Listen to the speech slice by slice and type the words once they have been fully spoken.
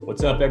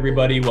What's up,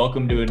 everybody?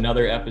 Welcome to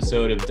another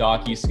episode of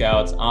Docu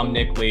Scouts. I'm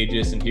Nick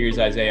Lagis, and here's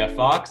Isaiah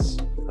Fox.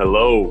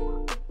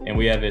 Hello. And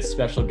we have a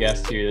special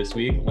guest here this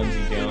week,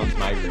 Lindsay Jones,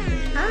 my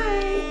roommate.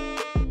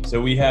 Hi. So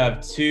we have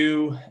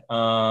two,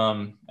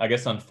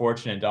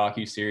 unfortunate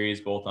docu-series,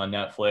 both on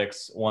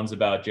Netflix. One's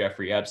about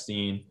Jeffrey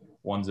Epstein.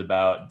 One's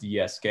about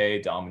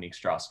DSK, Dominique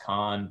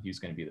Strauss-Kahn, who's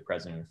going to be the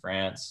president of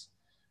France.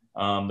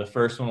 The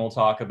first one we'll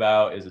talk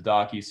about is a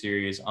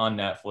docu-series on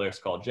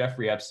Netflix called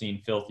Jeffrey Epstein,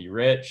 Filthy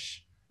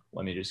Rich.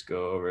 Let me just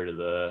go over to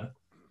the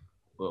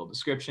little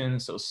description.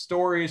 So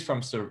stories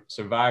from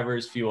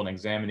survivors fuel an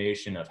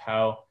examination of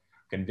how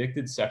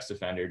convicted sex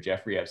offender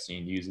Jeffrey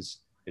Epstein uses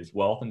his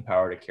wealth and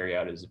power to carry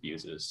out his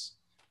abuses.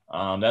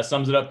 That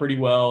sums it up pretty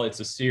well. It's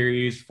a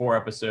series, 4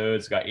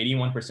 episodes, got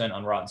 81%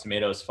 on Rotten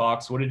Tomatoes.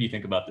 Fox, what did you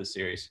think about this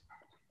series?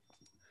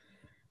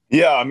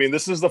 Yeah, I mean,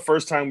 this is the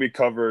first time we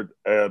covered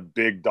a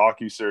big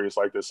docu-series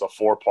like this, a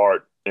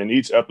 4-part, and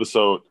each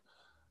episode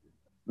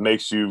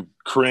makes you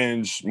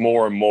cringe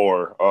more and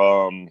more.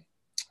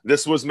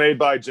 This was made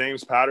by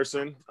James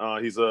Patterson.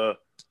 He's a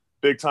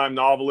big-time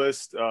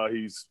novelist.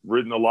 He's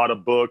written a lot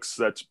of books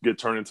that get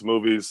turned into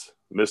movies,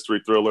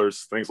 mystery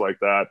thrillers, things like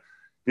that.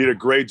 He did a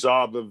great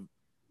job of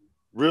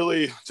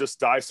really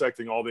just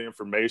dissecting all the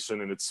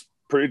information, and it's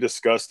pretty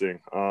disgusting.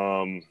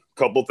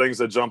 Couple things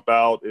that jump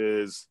out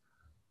is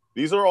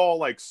these are all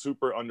like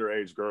super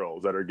underage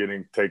girls that are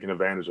getting taken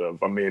advantage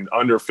of. I mean,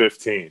 under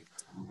 15.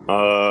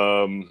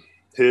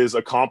 His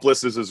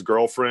accomplice is his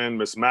girlfriend,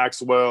 Miss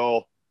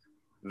Maxwell,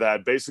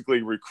 that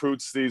basically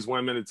recruits these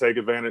women to take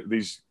advantage,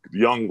 these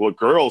young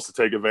girls to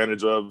take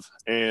advantage of.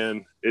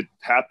 And it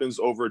happens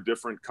over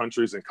different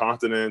countries and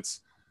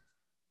continents.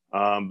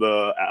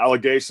 The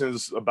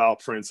allegations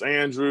about Prince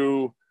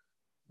Andrew,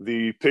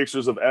 the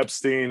pictures of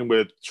Epstein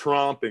with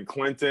Trump and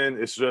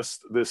Clinton. It's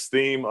just this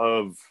theme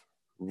of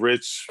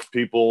rich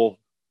people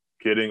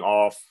getting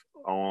off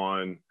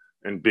on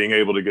and being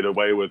able to get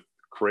away with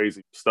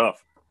crazy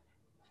stuff.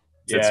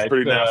 Yeah, it's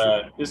pretty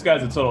nasty. This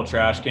guy's a total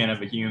trash can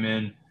of a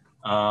human.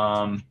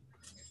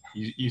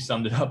 You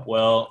summed it up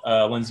well.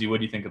 Lindsay, what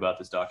do you think about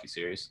this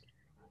docuseries?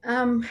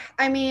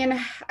 I mean,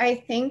 I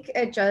think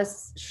it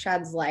just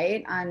sheds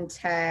light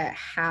onto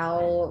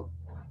how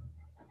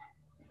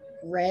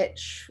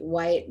rich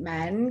white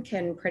men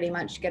can pretty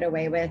much get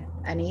away with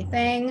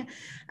anything.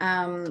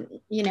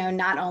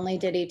 Not only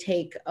did he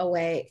take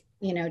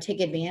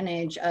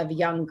advantage of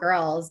young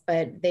girls,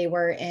 but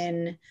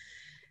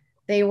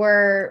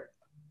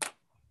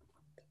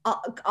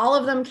all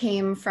of them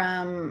came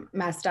from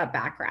messed up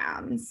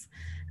backgrounds.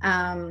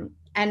 And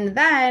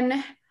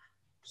then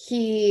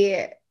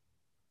he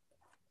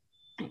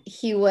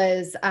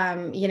was,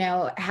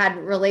 had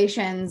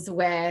relations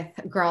with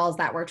girls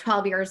that were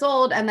 12 years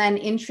old, and then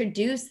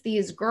introduced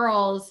these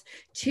girls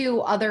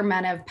to other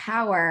men of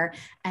power,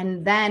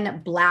 and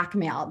then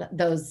blackmailed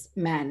those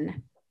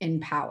men in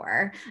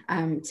power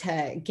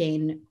to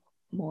gain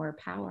more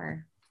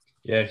power.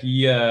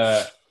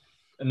 Yeah,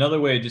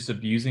 another way, just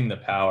abusing the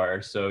power.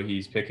 So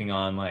he's picking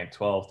on like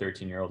 12,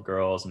 13-year-old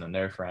girls and then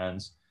their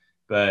friends.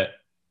 But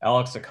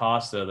Alex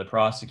Acosta, the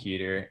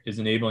prosecutor, is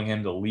enabling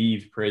him to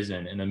leave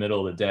prison in the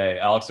middle of the day.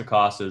 Alex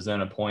Acosta is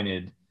then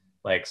appointed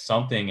like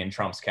something in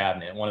Trump's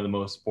cabinet, one of the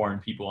most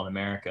important people in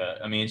America.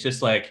 I mean, it's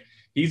just like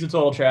he's a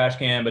total trash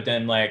can, but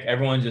then like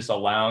everyone's just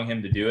allowing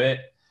him to do it.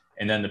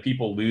 And then the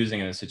people losing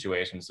in the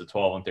situations, the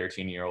 12 and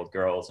 13-year-old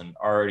girls in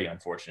already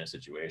unfortunate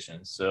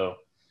situations. So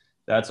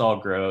that's all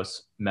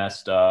gross,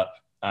 messed up.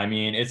 I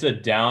mean, it's a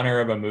downer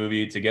of a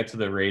movie. To get to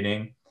the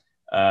rating.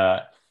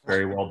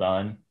 Very well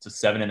done. It's a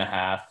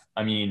 7.5.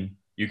 I mean,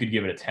 you could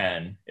give it a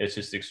 10. It's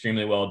just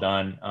extremely well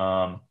done.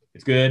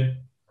 It's good.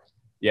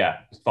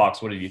 Yeah.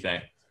 Fox, what did you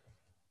think?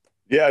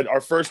 Yeah,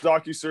 our first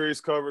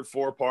docuseries covered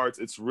 4 parts.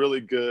 It's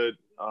really good.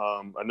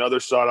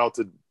 Another shout out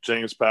to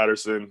James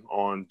Patterson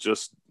on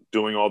just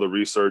doing all the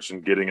research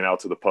and getting it out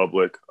to the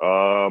public.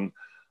 I'm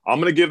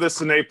going to give this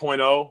an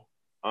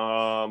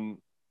 8.0.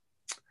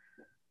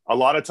 A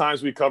lot of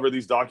times we cover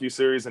these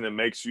docuseries and it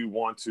makes you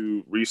want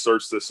to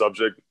research the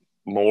subject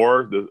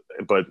more,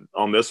 but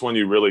on this one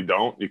you really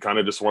don't. You kind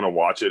of just want to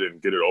watch it and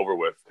get it over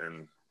with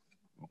and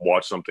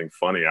watch something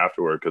funny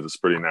afterward because it's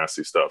pretty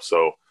nasty stuff.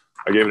 So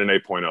I gave it an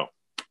 8.0.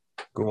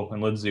 Cool.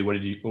 And Lindsay, what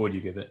would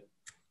you give it?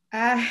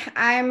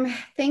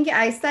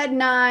 I said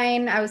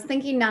 9. I was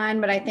thinking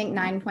 9, but I think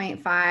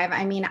 9.5.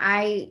 I mean,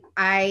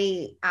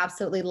 I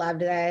absolutely loved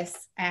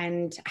this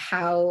and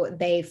how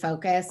they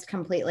focused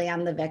completely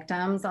on the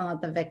victims and let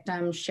the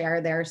victims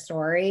share their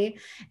story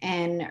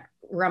and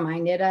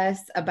reminded us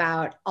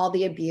about all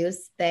the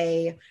abuse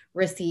they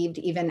received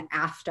even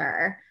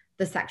after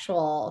the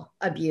sexual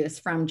abuse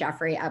from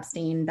Jeffrey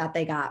Epstein that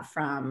they got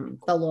from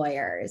the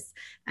lawyers.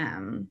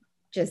 And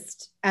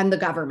the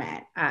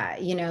government,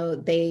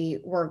 they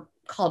were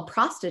called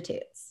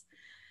prostitutes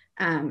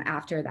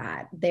after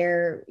that.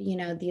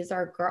 These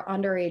are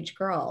underage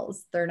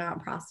girls. They're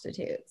not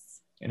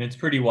prostitutes. And it's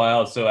pretty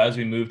wild. So as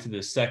we move to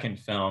the second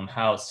film,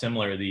 how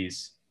similar the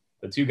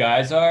 2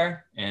 guys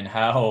are and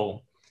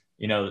how,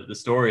 the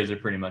stories are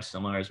pretty much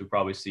similar as we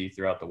probably see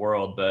throughout the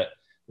world. But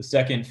the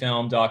second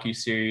film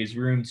docuseries,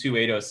 Room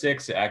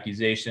 2806,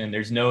 Accusation.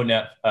 There's no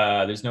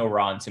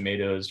Rotten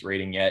Tomatoes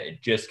rating yet.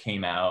 It just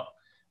came out.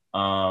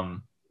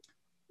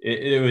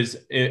 It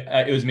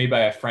was made by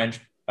a French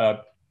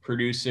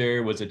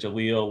producer. Was it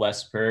Jalil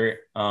Lespert?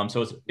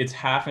 So it's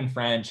half in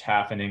French,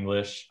 half in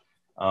English.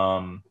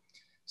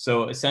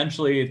 So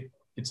essentially,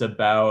 it's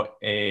about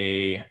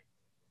a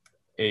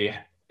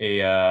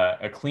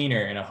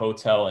cleaner in a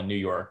hotel in New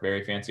York,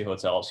 very fancy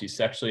hotel. She's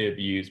sexually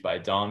abused by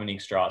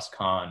Dominique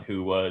Strauss-Kahn,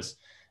 who was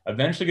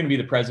eventually going to be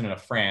the president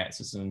of France.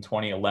 This is in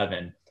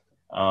 2011.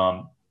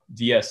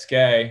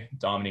 DSK,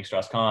 Dominique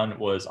Strauss-Kahn,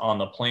 was on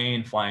the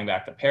plane flying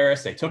back to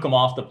Paris. They took him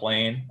off the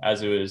plane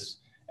as it was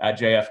at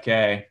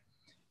JFK,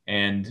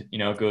 and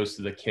goes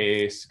through the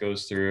case,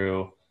 goes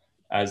through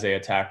as they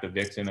attack the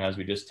victim, as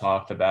we just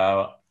talked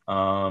about.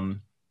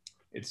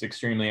 It's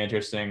extremely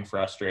interesting,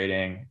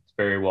 frustrating. It's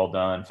very well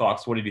done.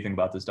 Fox, what did you think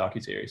about this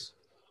docuseries?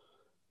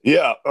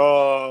 Yeah,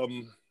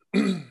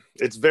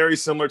 it's very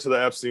similar to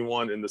the Epstein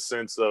one in the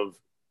sense of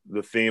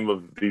the theme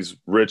of these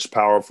rich,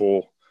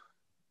 powerful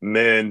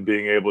men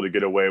being able to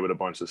get away with a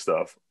bunch of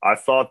stuff. I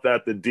thought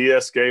that the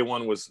DSK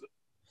one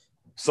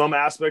some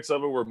aspects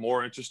of it were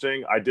more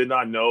interesting. I did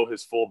not know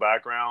his full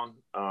background.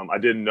 I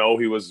didn't know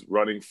he was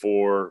running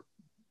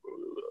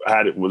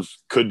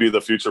could be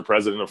the future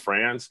president of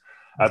France.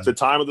 At the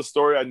time of the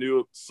story, I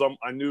knew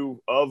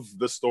of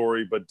the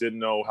story, but didn't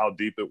know how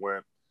deep it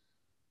went.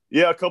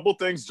 Yeah, a couple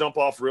things jump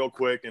off real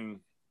quick,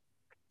 and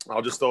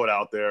I'll just throw it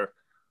out there.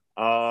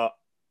 I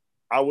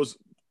was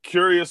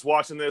curious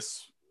watching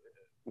this,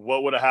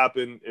 what would have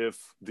happened if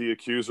the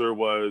accuser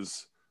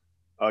was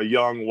a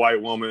young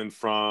white woman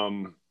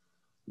from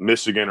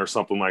Michigan or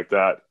something like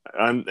that.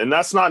 And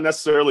that's not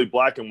necessarily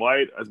black and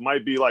white. It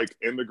might be like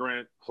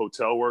immigrant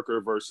hotel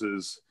worker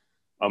versus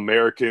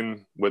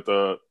American with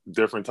a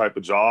different type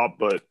of job,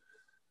 but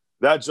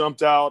that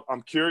jumped out.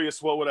 I'm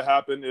curious what would have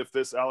happened if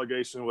this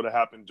allegation would have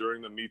happened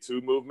during the Me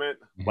Too movement,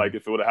 like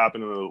if it would have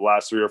happened in the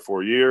last 3 or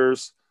 4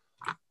 years.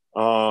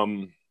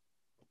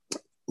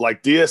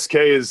 Like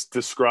DSK is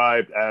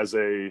described as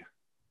a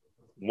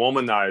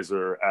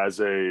womanizer,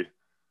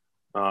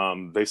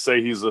 they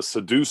say he's a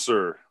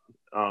seducer.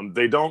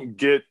 They don't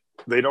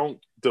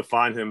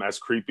define him as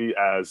creepy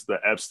as the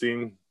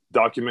Epstein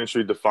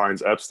documentary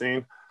defines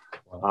Epstein.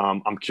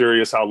 I'm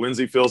curious how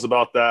Lindsay feels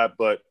about that,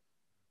 but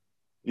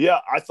yeah,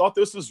 I thought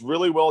this was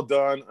really well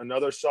done.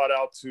 Another shout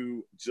out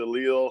to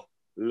Jalil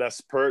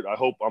Lespert. I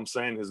hope I'm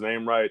saying his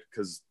name right,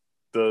 because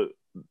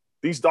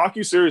these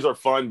docuseries are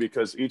fun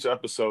because each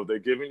episode they're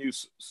giving you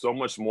so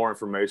much more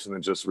information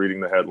than just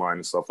reading the headline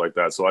and stuff like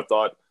that. So I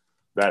thought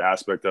that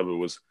aspect of it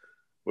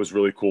was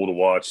really cool to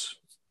watch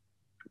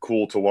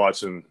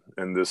in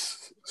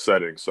this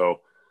setting.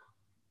 So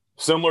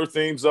similar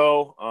themes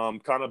though,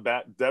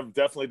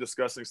 definitely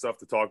discussing stuff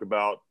to talk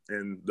about,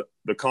 and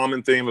the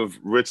common theme of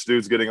rich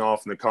dudes getting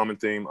off and the common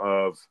theme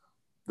of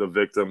the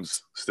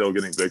victims still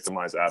getting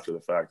victimized after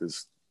the fact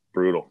is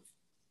brutal.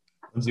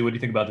 Lindsay, what do you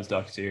think about this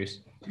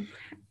docuseries?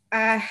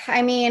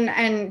 I mean,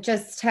 and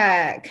just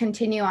to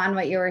continue on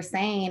what you were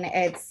saying,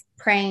 it's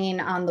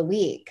preying on the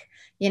weak.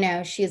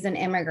 She's an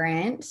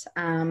immigrant.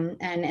 And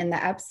in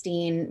the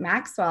Epstein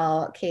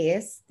Maxwell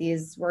case,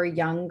 these were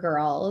young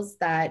girls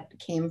that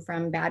came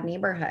from bad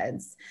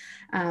neighborhoods.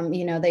 All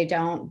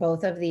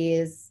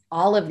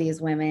of these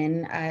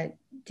women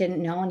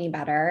didn't know any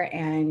better.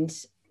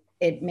 And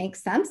it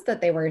makes sense that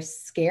they were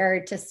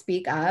scared to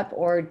speak up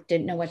or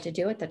didn't know what to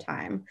do at the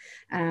time.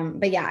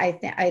 But yeah,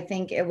 I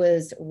think it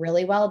was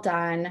really well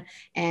done.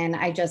 And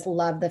I just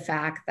love the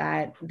fact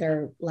that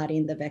they're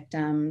letting the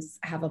victims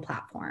have a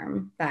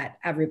platform that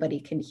everybody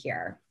can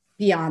hear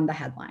beyond the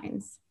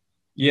headlines.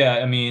 Yeah,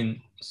 I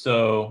mean,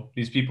 so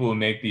these people who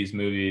make these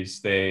movies,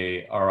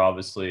 they're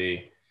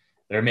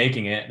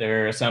making it,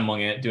 they're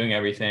assembling it, doing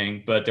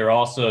everything, but they're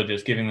also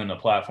just giving them the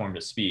platform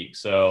to speak.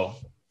 So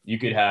you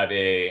could have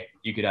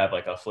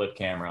like a flip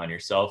camera on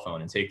your cell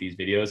phone and take these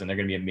videos, and they're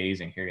going to be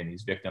amazing hearing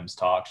these victims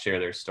talk, share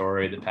their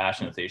story, the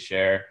passion that they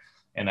share,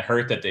 and the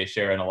hurt that they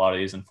share in a lot of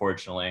these,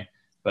 unfortunately.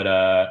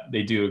 But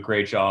they do a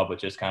great job with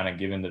just kind of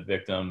giving the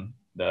victim,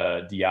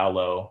 the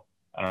Diallo,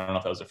 I don't know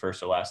if that was the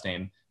first or last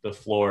name, the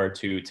floor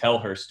to tell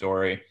her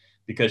story,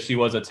 because she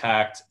was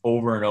attacked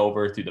over and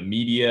over through the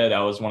media. That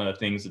was one of the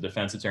things the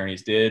defense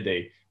attorneys did.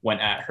 They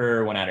went at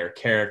her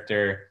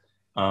character,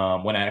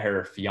 went at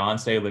her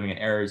fiance living in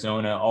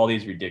Arizona, all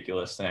these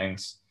ridiculous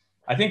things.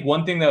 I think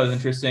one thing that was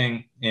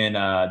interesting in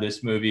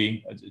this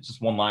movie,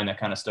 just one line that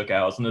kind of stuck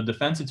out, was when the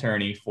defense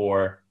attorney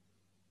for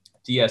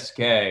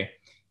DSK,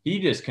 he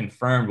just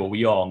confirmed what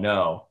we all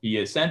know. He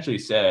essentially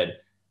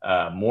said,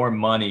 more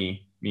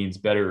money means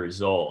better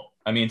result.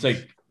 I mean, it's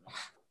like,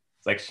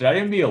 should I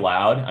even be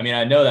allowed? I mean,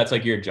 I know that's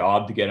like your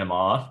job to get him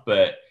off,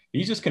 but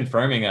he's just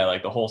confirming that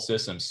like the whole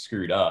system's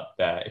screwed up,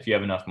 that if you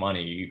have enough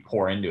money, you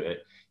pour into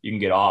it, you can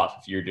get off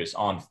if you're just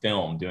on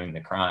film doing the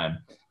crime.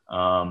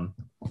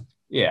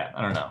 Yeah,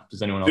 I don't know.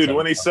 Does anyone else? Dude,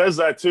 when he says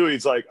that too,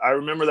 he's like, I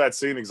remember that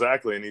scene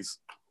exactly. And he's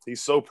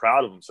so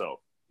proud of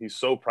himself. He's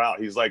so proud.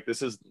 He's like,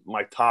 this is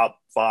my top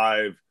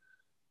 5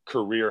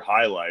 career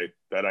highlight.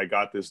 that I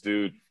got this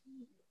dude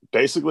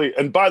basically.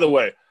 And by the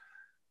way,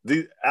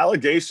 the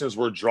allegations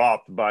were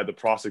dropped by the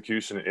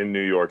prosecution in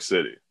New York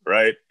City,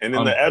 right? And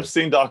in the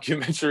Epstein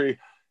documentary,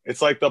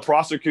 it's like the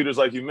prosecutors,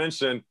 like you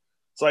mentioned,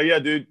 it's like, yeah,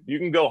 dude, you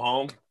can go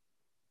home.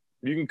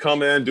 You can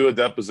come in, do a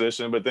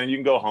deposition, but then you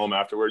can go home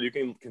afterward. You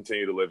can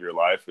continue to live your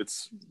life.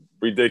 It's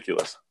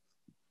ridiculous.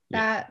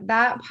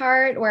 That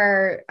part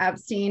where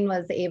Epstein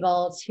was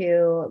able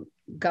to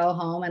go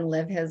home and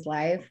live his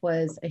life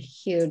was a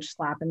huge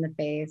slap in the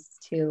face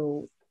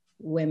to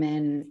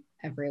women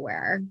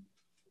everywhere.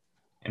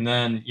 And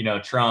then, you know,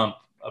 Trump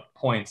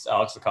appoints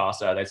Alex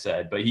Acosta, as I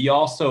said, but he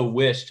also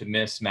wished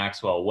Miss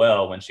Maxwell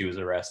well when she was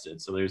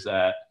arrested. So there's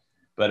that.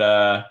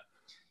 But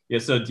yeah,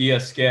 so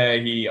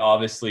DSK, he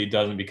obviously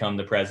doesn't become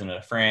the president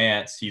of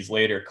France. He's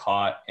later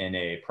caught in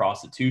a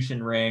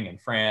prostitution ring in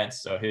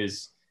France. So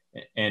his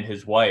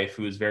wife,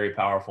 who is very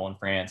powerful in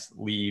France,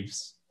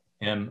 leaves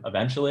him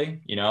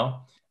eventually, you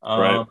know?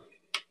 Right.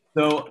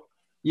 So,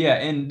 yeah,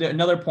 and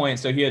another point,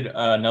 so he had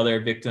another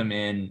victim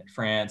in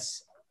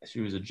France. She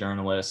was a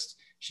journalist.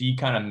 She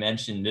kind of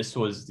mentioned this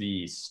was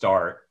the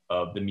start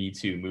of the Me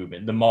Too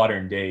movement, the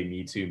modern day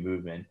Me Too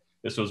movement.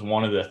 This was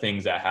one of the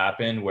things that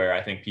happened where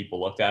I think people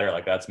looked at it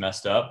like, that's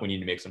messed up. We need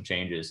to make some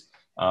changes.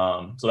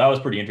 So that was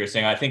pretty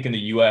interesting. I think in the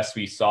US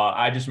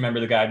I just remember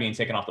the guy being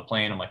taken off the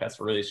plane. I'm like, that's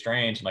really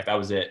strange. And like, that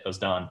was it. It was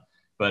done.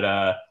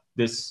 But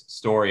this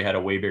story had a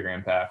way bigger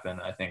impact than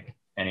I think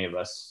any of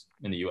us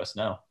in the US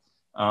know.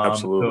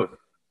 Absolutely.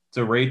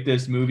 So to rate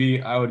this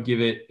movie, I would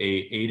give it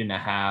a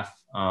 8.5,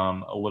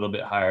 a little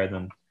bit higher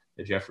than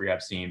the Jeffrey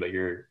Epstein, but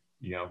you're,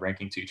 you know,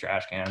 ranking two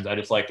trash cans. I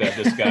just like that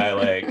this guy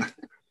like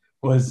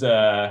was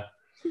I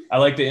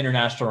like the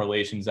international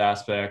relations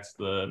aspect,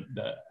 the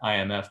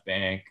IMF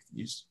bank,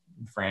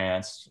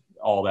 France,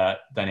 all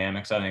that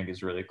dynamics I think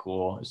is really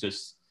cool. It's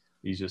just,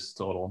 he's just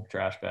total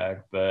trash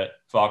bag. But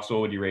Fox, what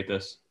would you rate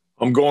this?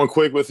 I'm going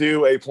quick with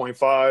you,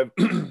 8.5.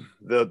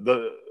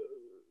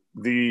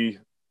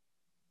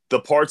 The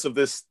parts of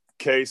this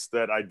case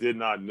that I did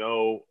not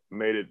know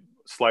made it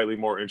slightly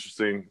more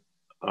interesting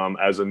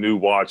as a new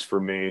watch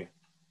for me.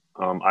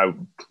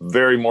 I'm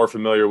very more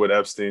familiar with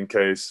Epstein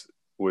case,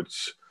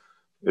 which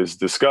is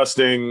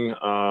disgusting.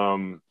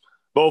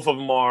 Both of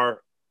them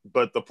are,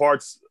 but the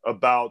parts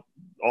about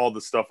all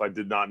the stuff I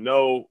did not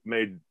know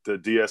made the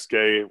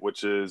DSK,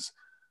 which is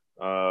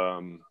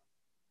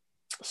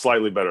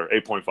slightly better,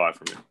 8.5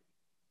 for me.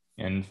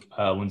 And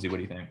Lindsay, what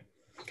do you think?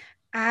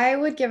 I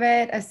would give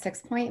it a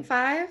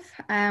 6.5.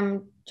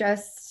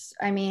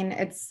 I mean,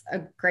 it's a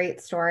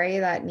great story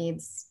that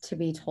needs to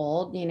be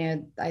told. You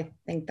know, I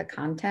think the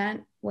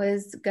content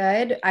was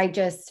good. I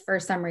just, for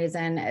some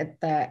reason,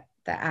 the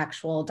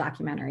actual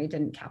documentary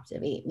didn't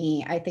captivate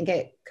me. I think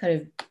it could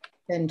have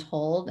been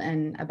told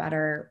in a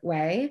better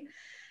way.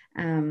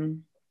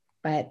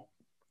 But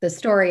the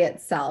story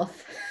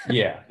itself.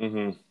 Yeah.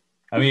 Mm-hmm.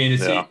 I mean,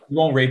 you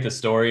won't rate the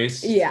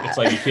stories. Yeah. It's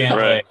like you can't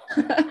like,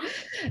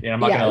 I'm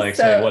not gonna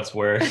say what's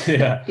worse.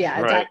 Yeah.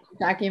 Yeah. Right.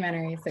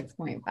 Documentary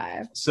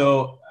 6.5.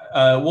 So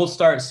we'll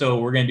start. So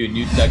we're gonna do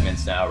new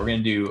segments now. We're gonna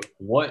do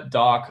what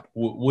doc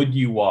would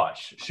you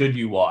watch? Should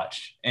you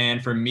watch?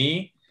 And for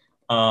me,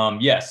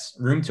 yes,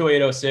 Room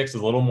 2806 is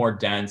a little more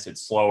dense.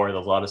 It's slower.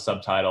 There's a lot of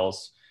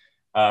subtitles.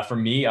 For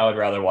me, I would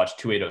rather watch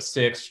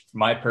 2806. For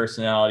my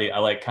personality, I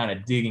like kind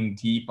of digging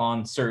deep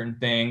on certain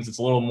things. It's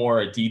a little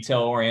more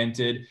detail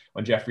oriented.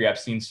 When Jeffrey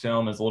Epstein's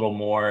film is a little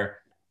more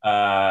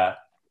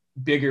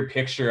bigger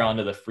picture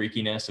onto the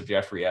freakiness of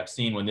Jeffrey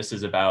Epstein, when this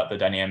is about the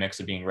dynamics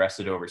of being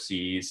arrested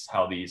overseas,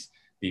 how these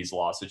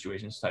law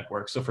situations type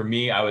work. So for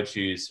me, I would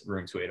choose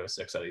Room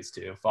 2806 out of these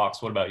two.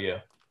 Fox, what about you?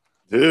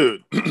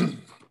 Dude.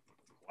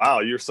 Wow,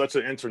 you're such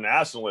an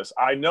internationalist.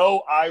 I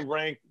know I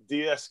rank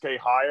DSK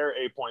higher,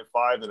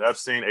 8.5, than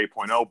Epstein,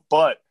 8.0,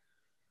 but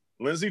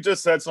Lindsay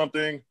just said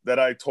something that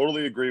I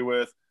totally agree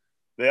with.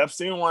 The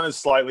Epstein one is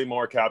slightly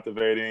more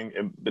captivating,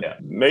 and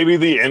maybe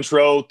the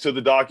intro to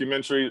the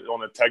documentary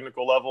on a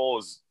technical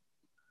level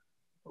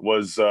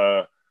was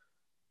I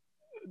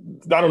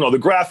don't know, the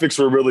graphics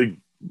were really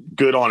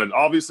good on it.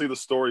 Obviously, the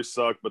story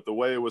sucked, but the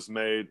way it was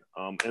made,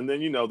 and then,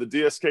 you know, the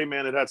DSK,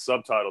 man, it had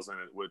subtitles in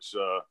it, which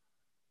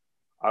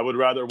I would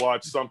rather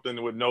watch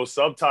something with no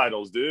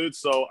subtitles, dude.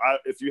 So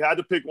if you had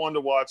to pick one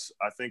to watch,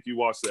 I think you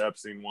watch the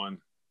Epstein one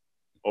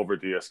over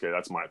DSK.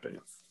 That's my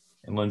opinion.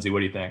 And Lindsay, what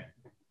do you think?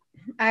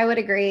 I would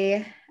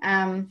agree.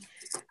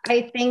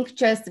 I think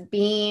just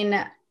being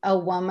a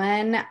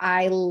woman,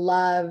 I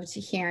loved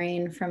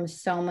hearing from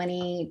so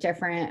many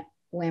different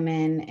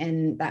women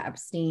in the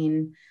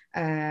Epstein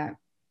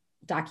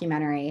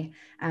documentary.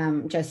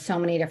 Just so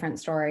many different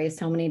stories,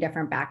 so many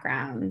different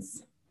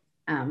backgrounds.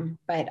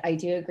 But I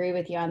do agree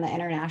with you on the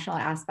international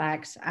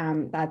aspect.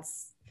 That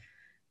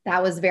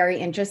was very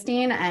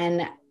interesting,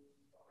 and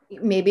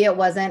maybe it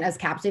wasn't as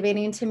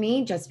captivating to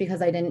me just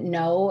because I didn't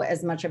know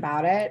as much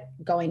about it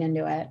going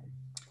into it.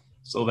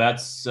 So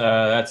that's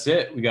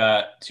it. We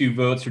got 2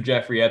 votes for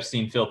Jeffrey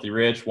Epstein, Filthy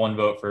Rich, 1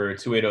 vote for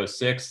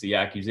 2806, The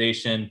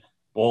Accusation,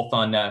 both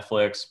on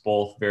Netflix,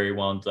 both very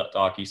well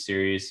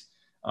docu-series.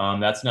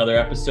 That's another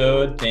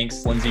episode.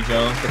 Thanks, Lindsay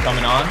Jones, for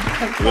coming on.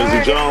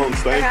 Lindsay Jones,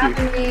 thank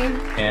you.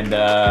 And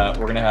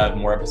we're going to have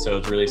more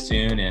episodes really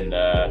soon. And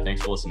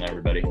thanks for listening,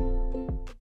 everybody.